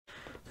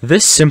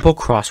This simple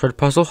crossword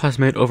puzzle has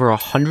made over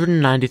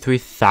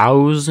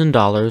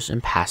 $193,000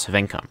 in passive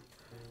income.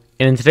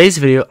 And in today's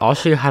video, I'll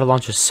show you how to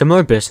launch a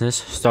similar business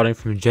starting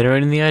from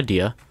generating the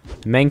idea,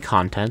 the main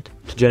content,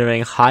 to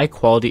generating high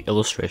quality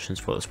illustrations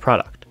for this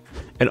product.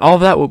 And all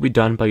of that will be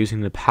done by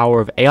using the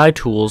power of AI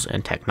tools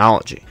and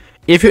technology.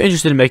 If you're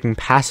interested in making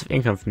passive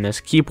income from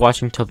this, keep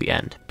watching till the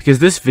end, because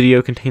this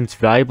video contains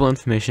valuable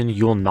information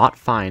you will not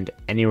find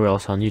anywhere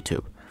else on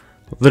YouTube.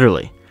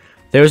 Literally.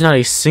 There is not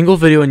a single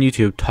video on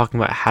YouTube talking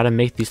about how to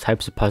make these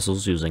types of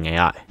puzzles using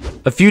AI.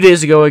 A few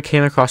days ago, I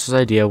came across this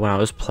idea when I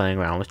was playing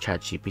around with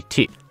Chat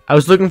GPT. I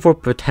was looking for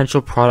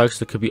potential products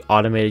that could be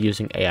automated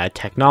using AI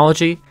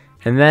technology,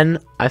 and then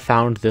I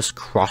found this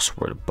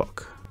crossword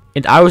book.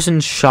 And I was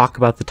in shock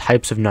about the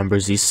types of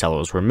numbers these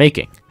sellers were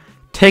making.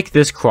 Take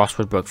this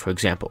crossword book for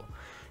example.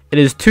 It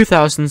is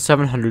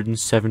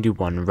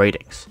 2,771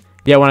 ratings.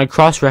 Yet when I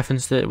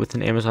cross-referenced it with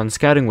an Amazon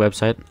scouting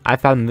website, I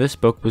found this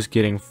book was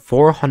getting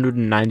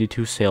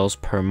 492 sales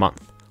per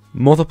month.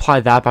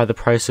 Multiply that by the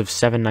price of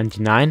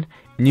 $7.99,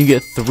 and you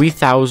get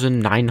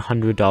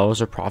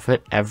 $3,900 of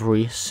profit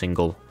every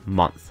single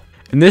month.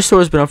 And this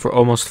store has been up for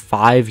almost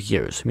 5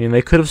 years, meaning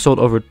they could have sold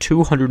over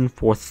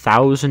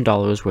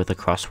 $204,000 worth of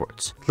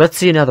crosswords. Let's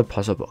see another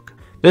puzzle book.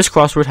 This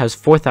crossword has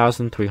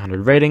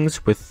 4,300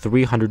 ratings with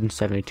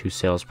 372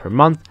 sales per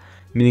month,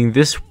 meaning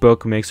this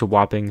book makes a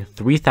whopping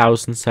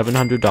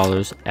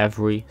 $3,700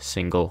 every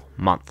single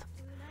month.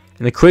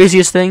 And the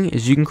craziest thing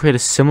is you can create a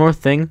similar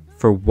thing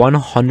for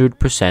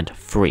 100%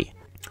 free.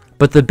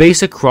 But the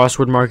basic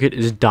crossword market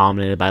is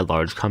dominated by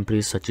large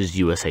companies such as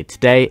USA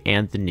Today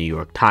and the New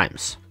York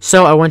Times.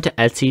 So I went to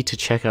Etsy to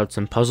check out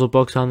some puzzle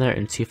books on there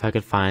and see if I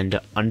could find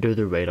under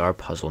the radar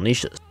puzzle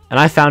niches. And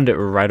I found it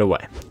right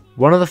away.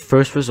 One of the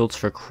first results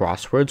for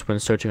crosswords when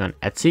searching on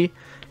Etsy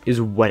is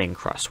wedding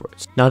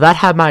crosswords. Now that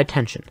had my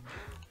attention.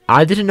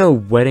 I didn't know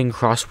wedding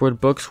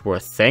crossword books were a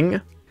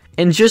thing.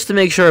 And just to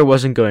make sure I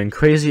wasn't going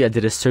crazy, I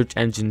did a search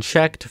engine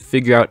check to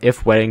figure out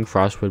if wedding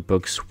crossword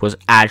books was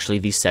actually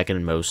the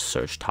second most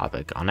searched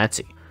topic on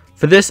Etsy.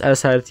 For this, I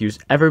decided to use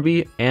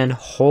Everbee, and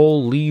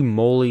holy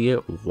moly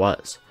it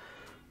was.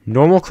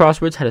 Normal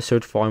crosswords had a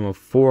search volume of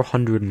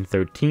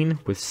 413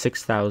 with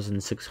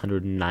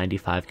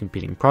 6,695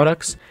 competing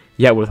products,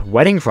 yet with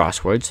wedding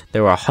crosswords,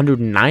 there were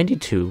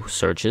 192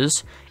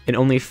 searches and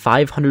only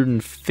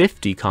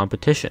 550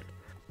 competition.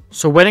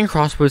 So wedding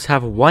crosswords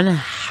have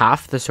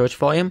 1/2 the search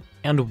volume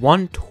and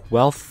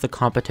 1/12 the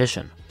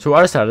competition. So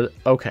I decided,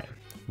 okay,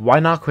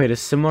 why not create a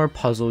similar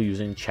puzzle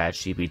using Chat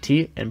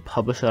GPT and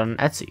publish it on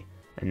Etsy,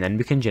 and then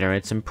we can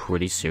generate some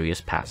pretty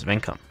serious passive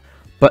income.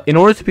 But in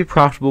order to be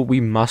profitable, we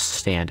must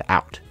stand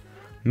out.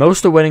 Most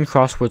of the wedding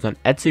crosswords on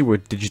Etsy were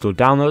digital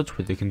downloads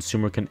where the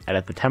consumer can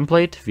edit the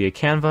template via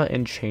Canva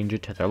and change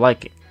it to their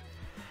liking.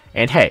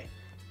 And hey,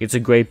 it's a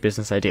great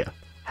business idea.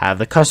 Have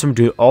the customer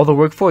do all the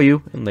work for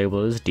you and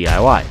label it as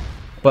DIY.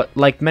 But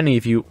like many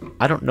of you,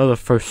 I don't know the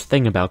first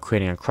thing about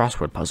creating a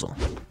crossword puzzle.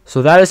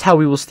 So that is how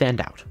we will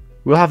stand out.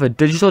 We'll have a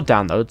digital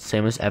download,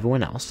 same as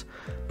everyone else,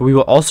 but we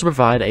will also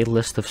provide a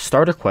list of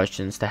starter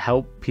questions to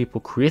help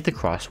people create the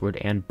crossword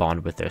and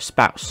bond with their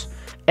spouse.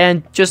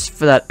 And just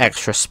for that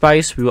extra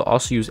spice, we will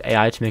also use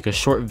AI to make a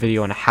short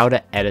video on how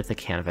to edit the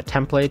Canva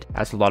template,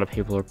 as a lot of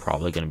people are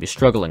probably going to be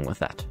struggling with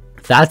that.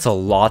 That's a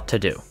lot to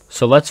do.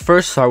 So let's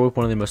first start with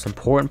one of the most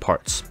important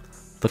parts,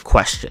 the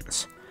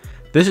questions.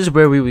 This is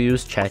where we will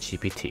use Chat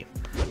GPT.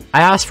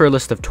 I asked for a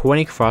list of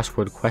 20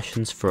 crossword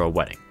questions for a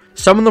wedding.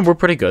 Some of them were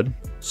pretty good,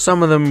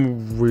 some of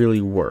them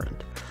really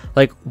weren't.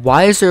 Like,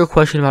 why is there a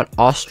question about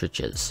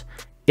ostriches?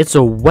 It's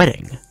a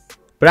wedding.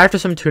 But after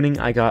some tuning,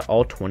 I got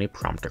all 20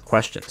 prompter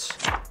questions.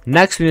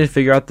 Next, we need to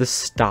figure out the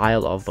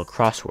style of the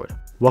crossword.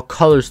 What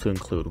colors to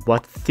include,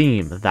 what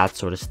theme, that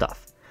sort of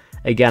stuff.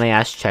 Again, I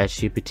asked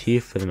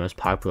ChatGPT for the most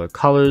popular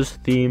colors,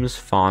 themes,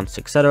 fonts,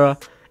 etc.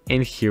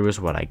 And here is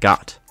what I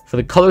got. For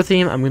the color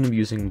theme, I'm going to be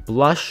using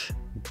blush,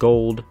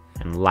 gold,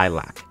 and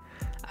lilac.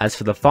 As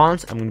for the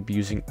fonts, I'm going to be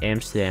using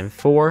Amsterdam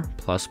 4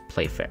 plus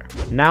Playfair.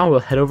 Now we'll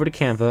head over to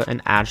Canva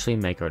and actually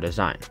make our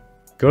design.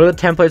 Go to the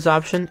templates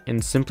option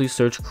and simply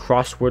search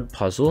crossword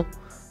puzzle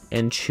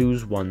and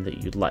choose one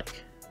that you'd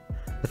like.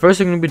 The first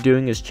thing I'm going to be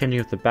doing is changing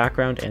up the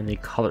background and the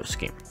color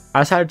scheme.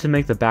 I decided to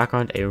make the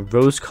background a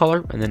rose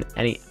color, and then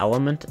any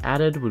element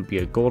added would be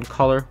a gold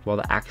color, while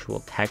the actual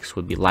text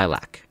would be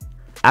lilac.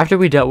 After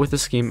we dealt with the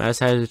scheme, I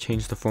decided to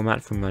change the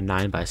format from a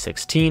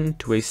 9:16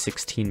 to a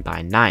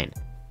 16:9.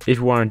 If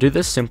you want to do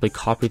this, simply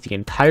copy the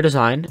entire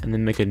design and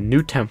then make a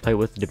new template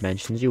with the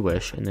dimensions you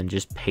wish, and then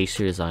just paste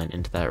your design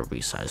into that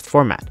resized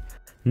format.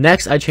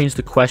 Next, I changed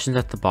the questions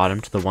at the bottom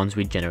to the ones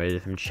we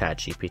generated from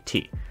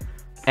ChatGPT.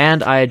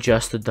 And I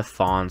adjusted the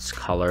fonts,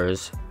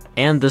 colors,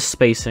 and the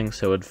spacing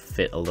so it would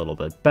fit a little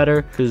bit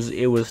better, because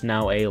it was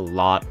now a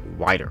lot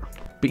wider.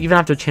 But even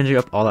after changing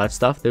up all that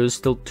stuff, there was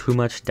still too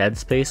much dead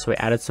space, so I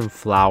added some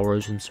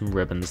flowers and some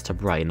ribbons to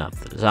brighten up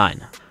the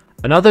design.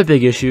 Another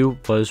big issue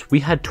was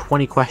we had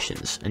 20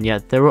 questions, and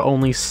yet there were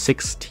only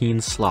 16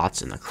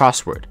 slots in the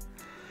crossword.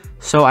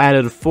 So I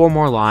added 4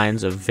 more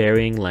lines of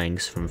varying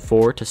lengths from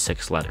 4 to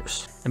 6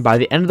 letters. And by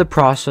the end of the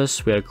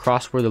process, we had a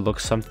crossword that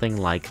looks something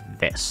like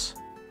this.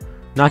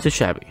 Not too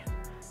shabby.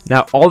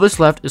 Now all that's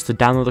left is to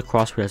download the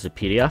crossword as a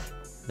PDF.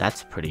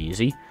 That's pretty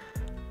easy.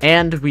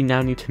 And we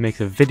now need to make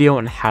the video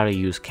on how to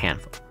use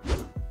Canva.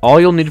 All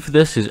you'll need for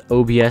this is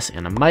OBS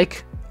and a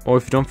mic, or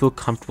if you don't feel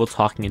comfortable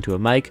talking into a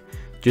mic,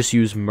 just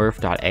use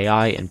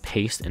murph.ai and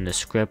paste in the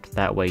script,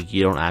 that way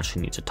you don't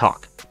actually need to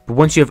talk. But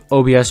once you have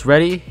OBS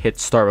ready, hit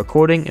start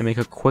recording and make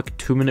a quick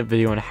 2-minute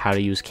video on how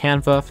to use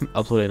Canva, from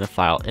uploading the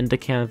file into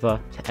Canva,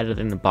 to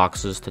editing the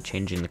boxes, to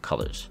changing the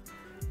colors.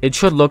 It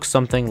should look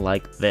something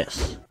like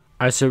this.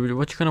 Alright, so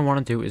what you're going to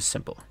want to do is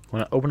simple. You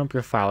want to open up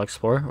your file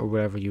explorer or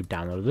wherever you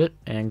downloaded it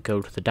and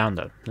go to the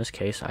download. In this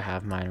case, I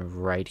have mine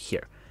right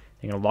here.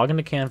 You're going to log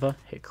into Canva,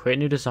 hit create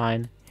new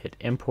design, hit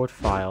import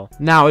file.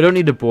 Now, I don't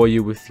need to bore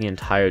you with the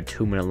entire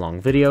 2-minute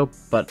long video,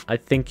 but I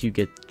think you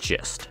get the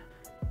gist.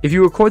 If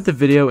you record the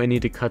video and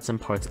need to cut some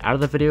parts out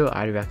of the video,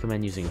 I'd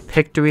recommend using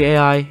Pixlr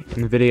AI,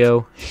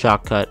 InVideo,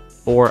 Shotcut,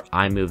 or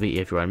iMovie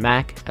if you're on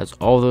Mac, as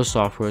all those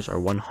softwares are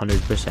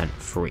 100%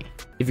 free.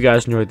 If you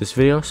guys enjoyed this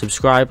video,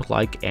 subscribe,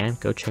 like, and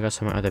go check out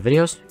some of my other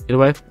videos. Either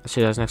way, I'll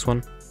see you guys next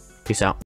one. Peace out.